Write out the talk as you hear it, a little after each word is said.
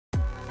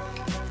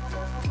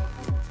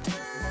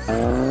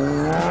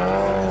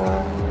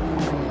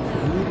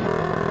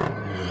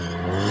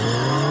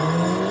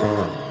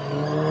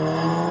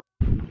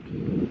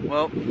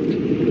Well,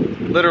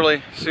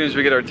 literally, as soon as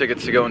we get our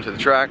tickets to go into the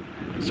track,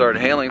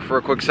 started hailing for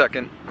a quick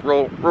second,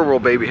 roll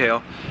baby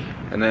hail,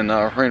 and then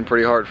rained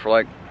pretty hard for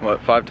like,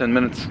 what, 5-10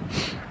 minutes.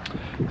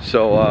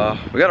 So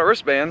we got our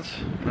wristbands.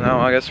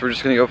 Now I guess we're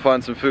just gonna go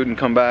find some food and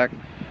come back.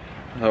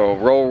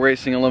 Roll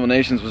racing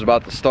eliminations was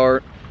about to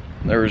start.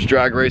 There was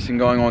drag racing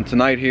going on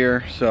tonight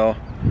here, so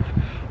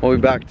we'll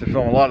be back to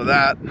film a lot of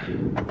that.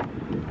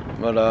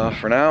 But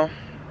for now,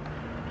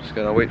 just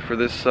gotta wait for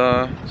this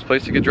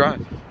place to get dry.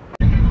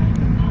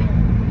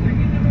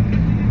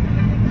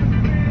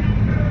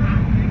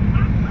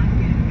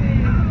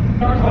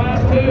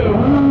 Class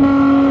 2.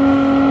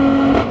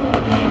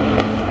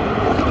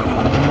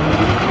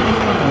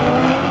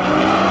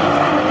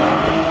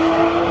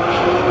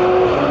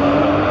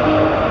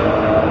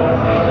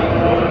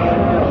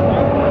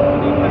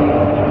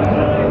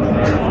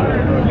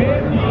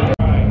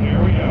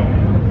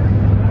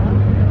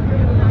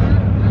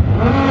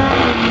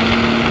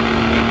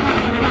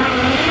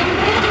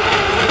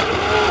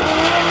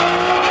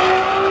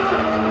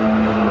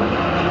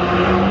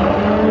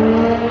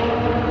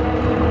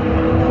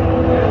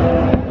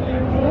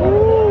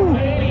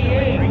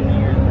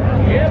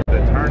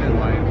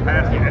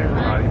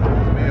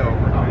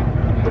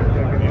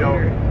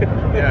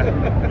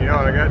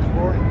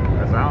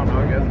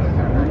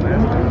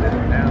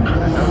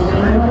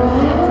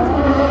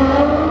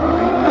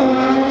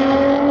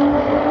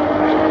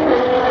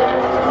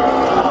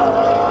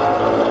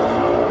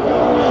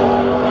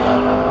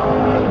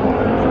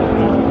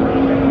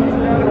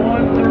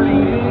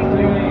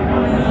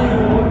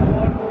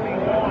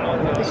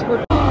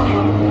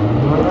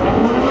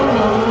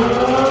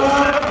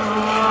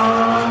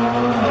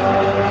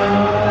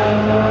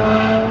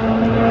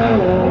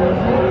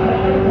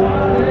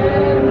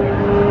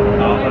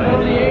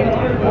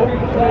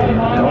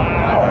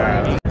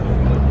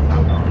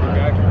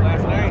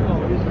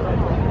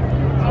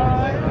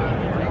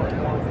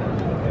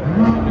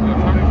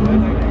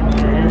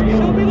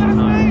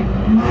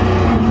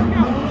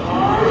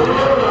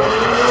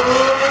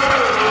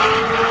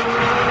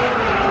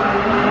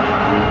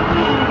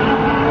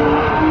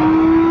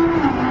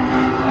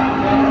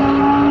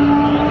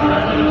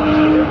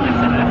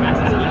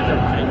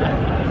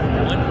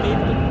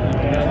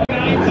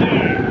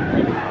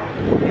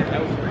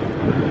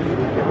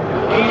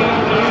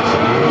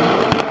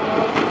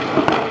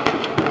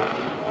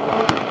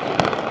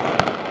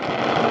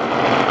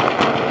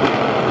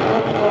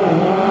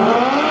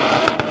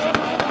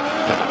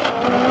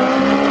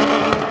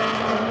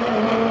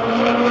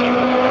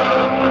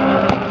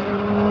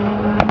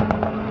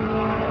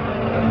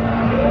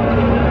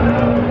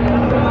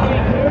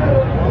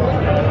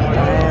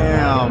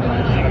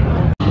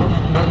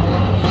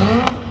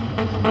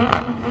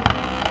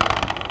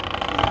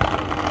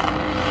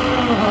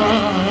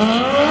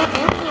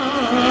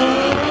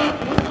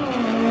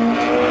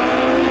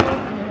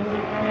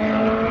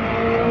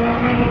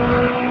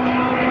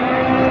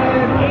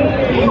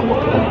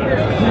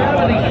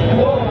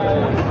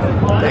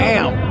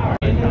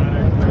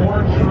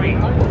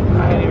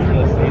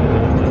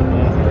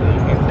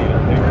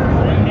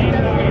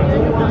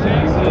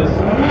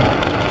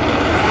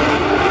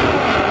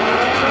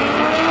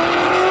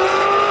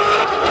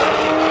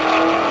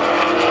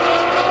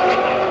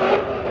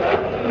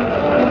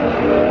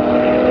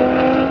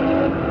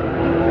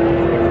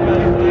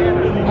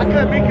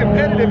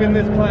 In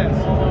this class.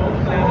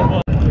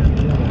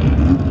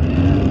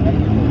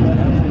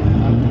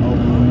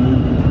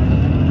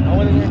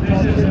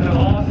 This is an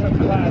awesome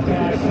class.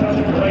 It's such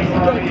a great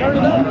ride. Turn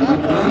it up.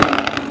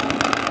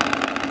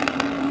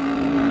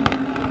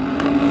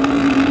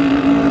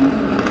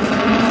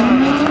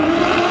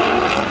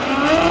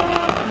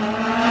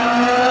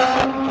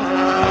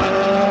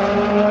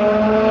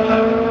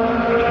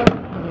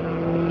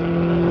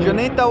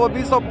 Janita would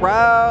be so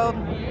proud.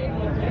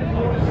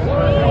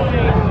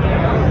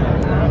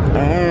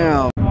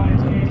 Damn.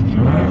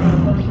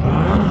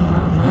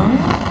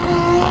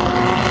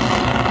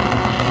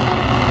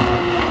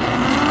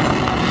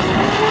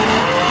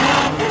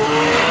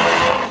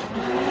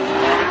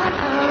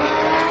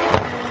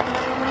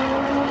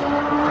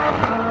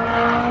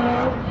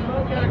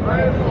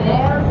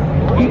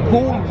 He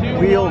pulled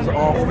wheels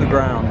off the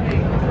ground.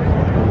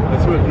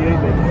 That's what the A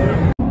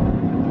did.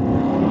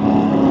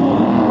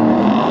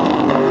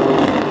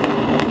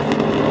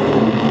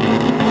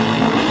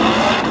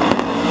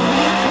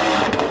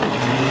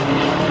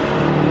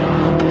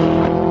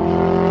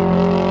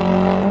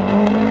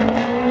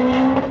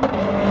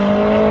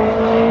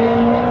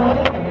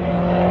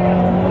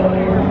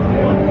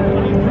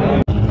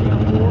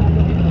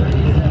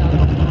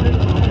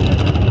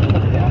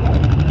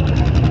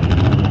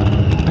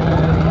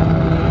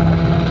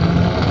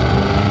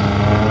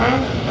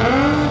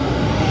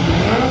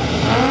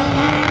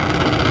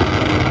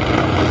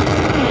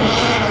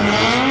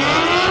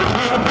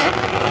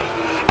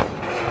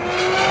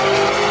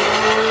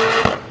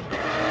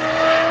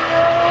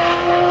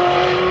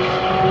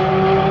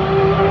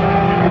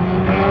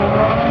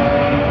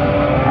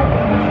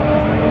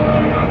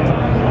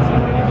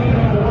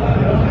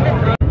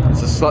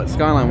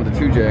 Skyline with the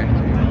 2J.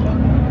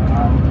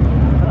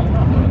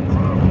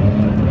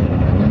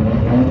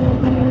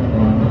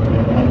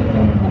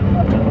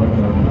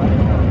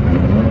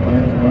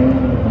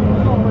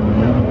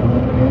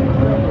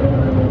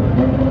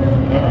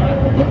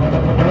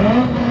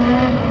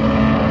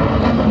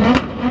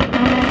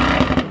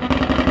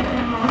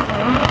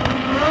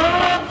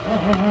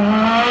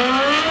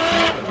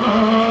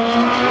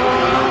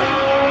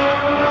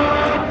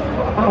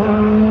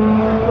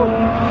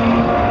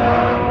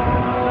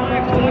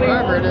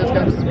 Whatever it is,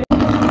 got to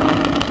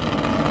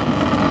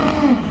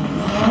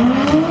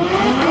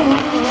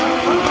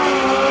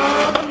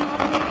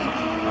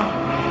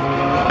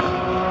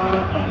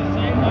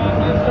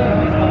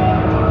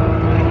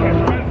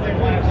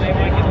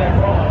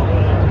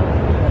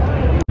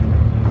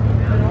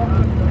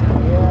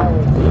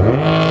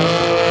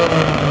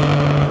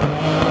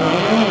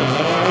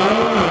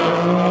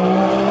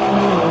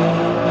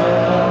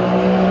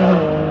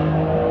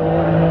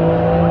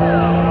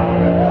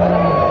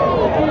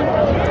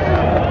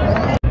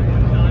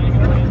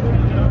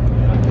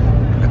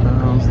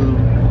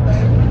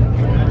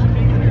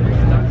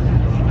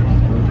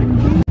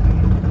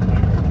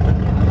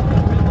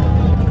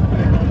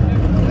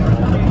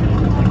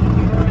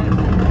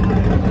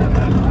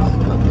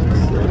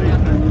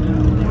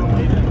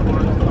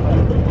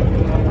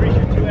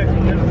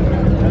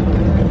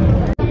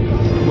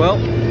Well,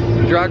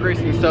 the drag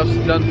racing stuff's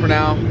done for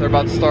now. They're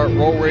about to start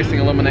roll racing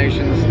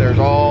eliminations. There's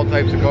all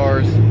types of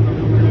cars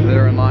that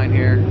are in line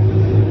here.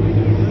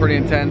 Pretty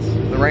intense.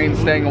 The rain's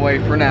staying away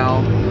for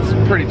now. It's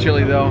pretty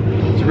chilly though.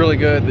 It's really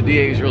good. The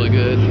DA is really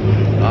good.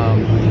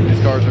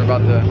 These cars are about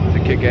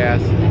to kick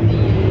ass.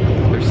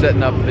 They're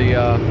setting up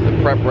the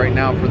prep right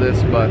now for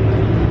this, but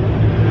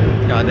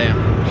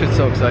goddamn, shit's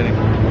so exciting.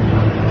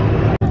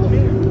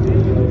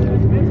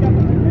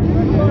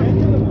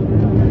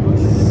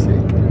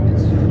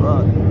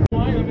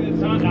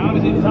 Now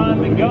is it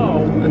time to go?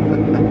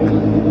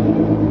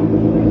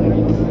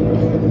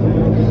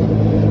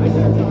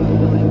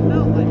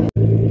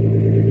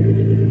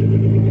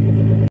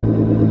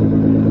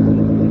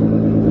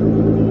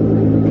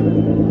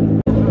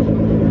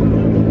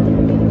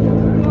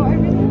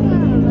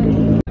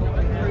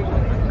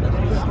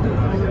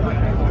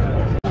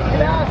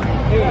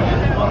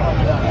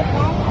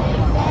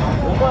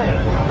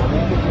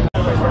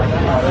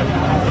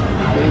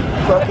 big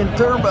fucking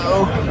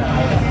turbo.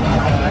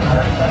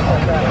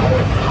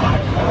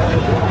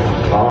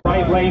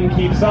 Right lane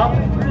keeps up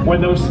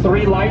when those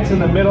three lights in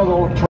the middle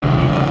will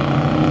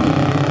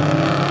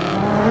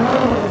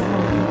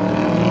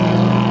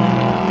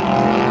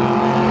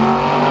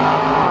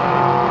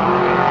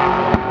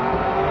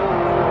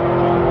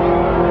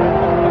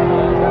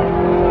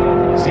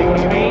see what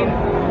I mean?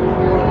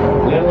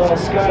 Little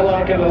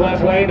Skylark in the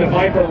left lane, the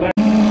Viper left.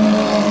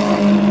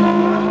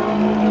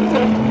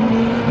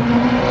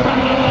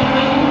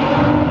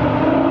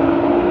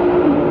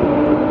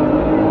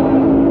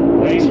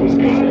 Race was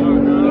good.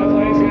 Left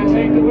lane's gonna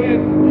take the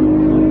win.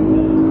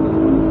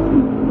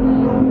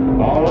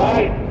 All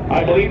right,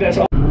 I believe that's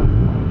all.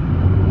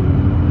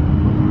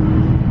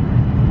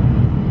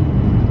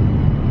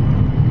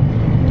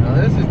 Now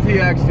this is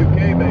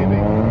TX2K, baby.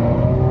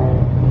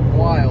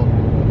 Wild.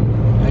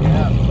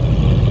 Yeah.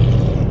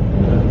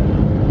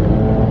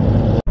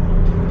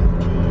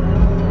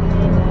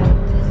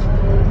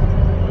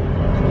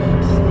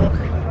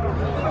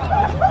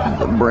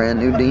 The brand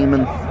new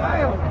Demon.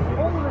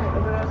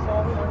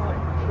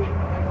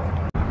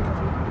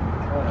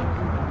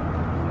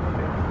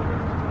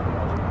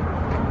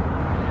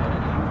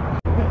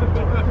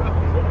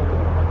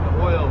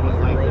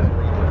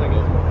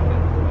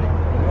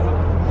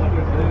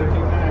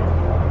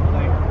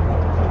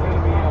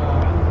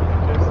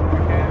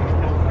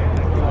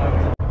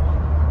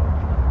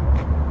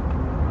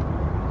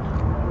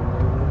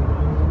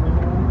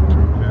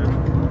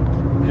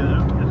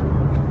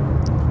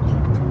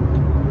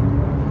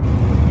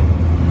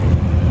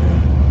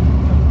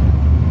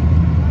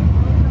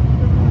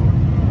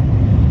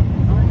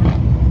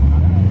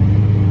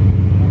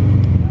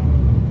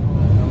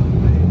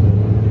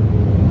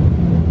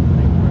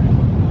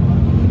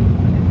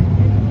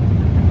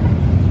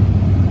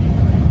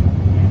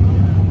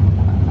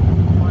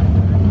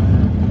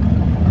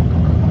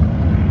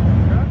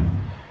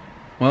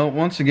 Well,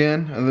 once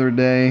again, another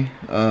day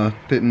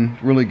didn't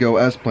really go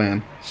as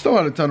planned. Still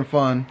had a ton of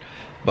fun,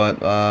 but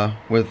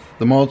with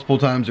the multiple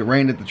times it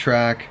rained at the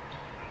track,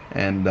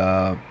 and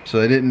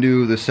so they didn't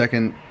do the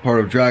second part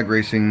of drag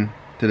racing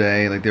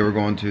today like they were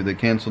going to. They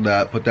canceled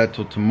that, put that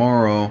till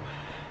tomorrow.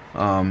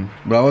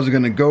 But I wasn't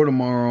going to go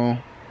tomorrow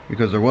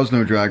because there was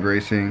no drag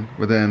racing.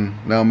 But then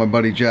now my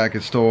buddy Jack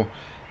is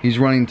he's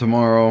running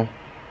tomorrow,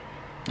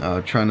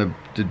 trying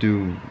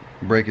to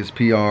break his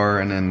PR,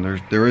 and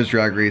then there is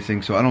drag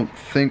racing, so I don't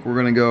think we're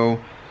gonna go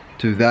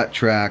to that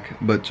track.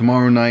 But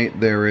tomorrow night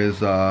there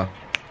is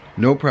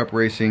no prep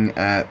racing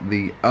at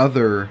the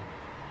other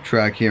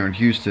track here in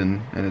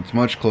Houston, and it's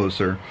much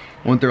closer.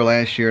 Went there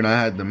last year and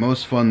I had the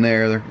most fun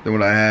there than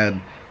what I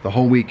had the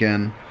whole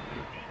weekend.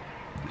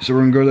 So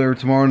we're gonna go there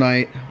tomorrow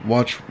night,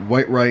 watch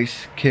White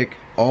Rice kick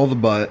all the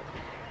butt.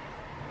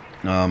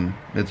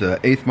 It's a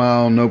 1/8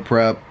 mile, no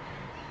prep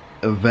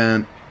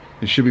event.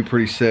 It should be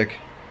pretty sick.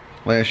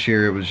 Last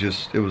year it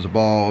was a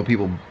ball.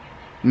 People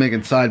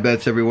making side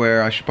bets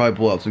everywhere. I should probably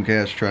pull out some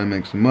cash, try and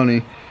make some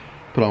money.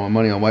 Put all my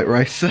money on White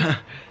Rice.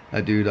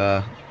 That dude,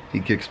 he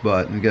kicks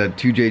butt. And we got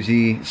 2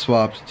 JZ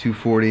swapped,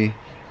 240.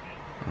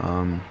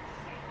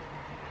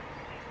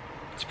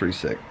 It's pretty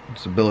sick.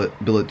 It's a billet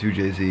 2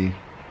 JZ.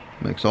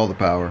 Makes all the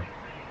power.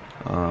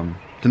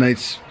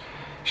 Tonight's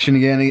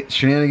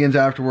shenanigans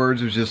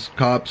afterwards was just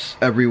cops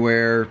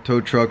everywhere,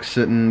 tow trucks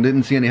sitting.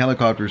 Didn't see any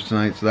helicopters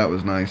tonight, so that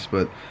was nice,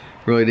 but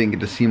really didn't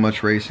get to see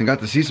much racing. Got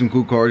to see some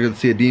cool cars. Got to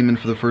see a Demon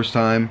for the first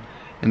time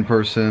in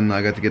person.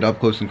 I got to get up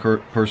close and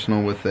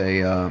personal with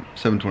a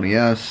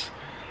 720S.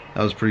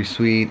 That was pretty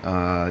sweet.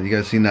 You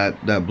guys seen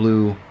that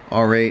blue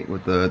R8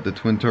 with the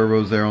twin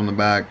turbos there on the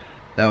back?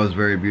 That was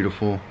very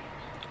beautiful.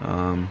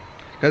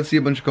 Got to see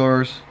a bunch of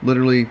cars.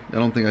 Literally, I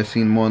don't think I've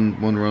seen one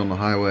run on the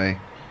highway.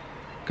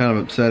 Kind of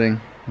upsetting,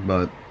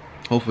 but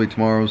hopefully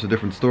tomorrow's a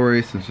different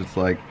story, since it's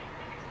like,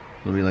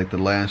 it'll be like the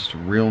last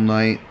real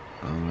night.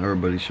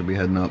 Everybody should be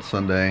heading out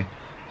Sunday.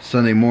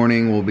 Sunday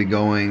morning we'll be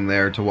going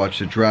there to watch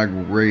the drag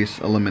race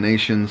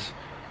eliminations,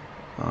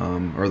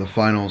 or the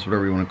finals,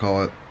 whatever you want to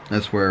call it.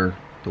 That's where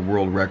the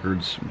world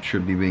records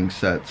should be being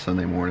set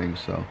Sunday morning,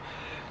 so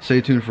stay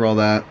tuned for all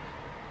that.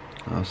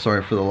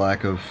 Sorry for the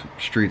lack of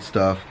street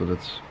stuff, but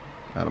it's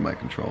out of my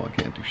control.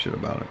 I can't do shit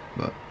about it.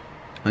 But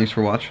thanks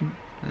for watching,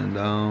 and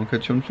I'll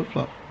catch you on the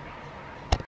flip-flop.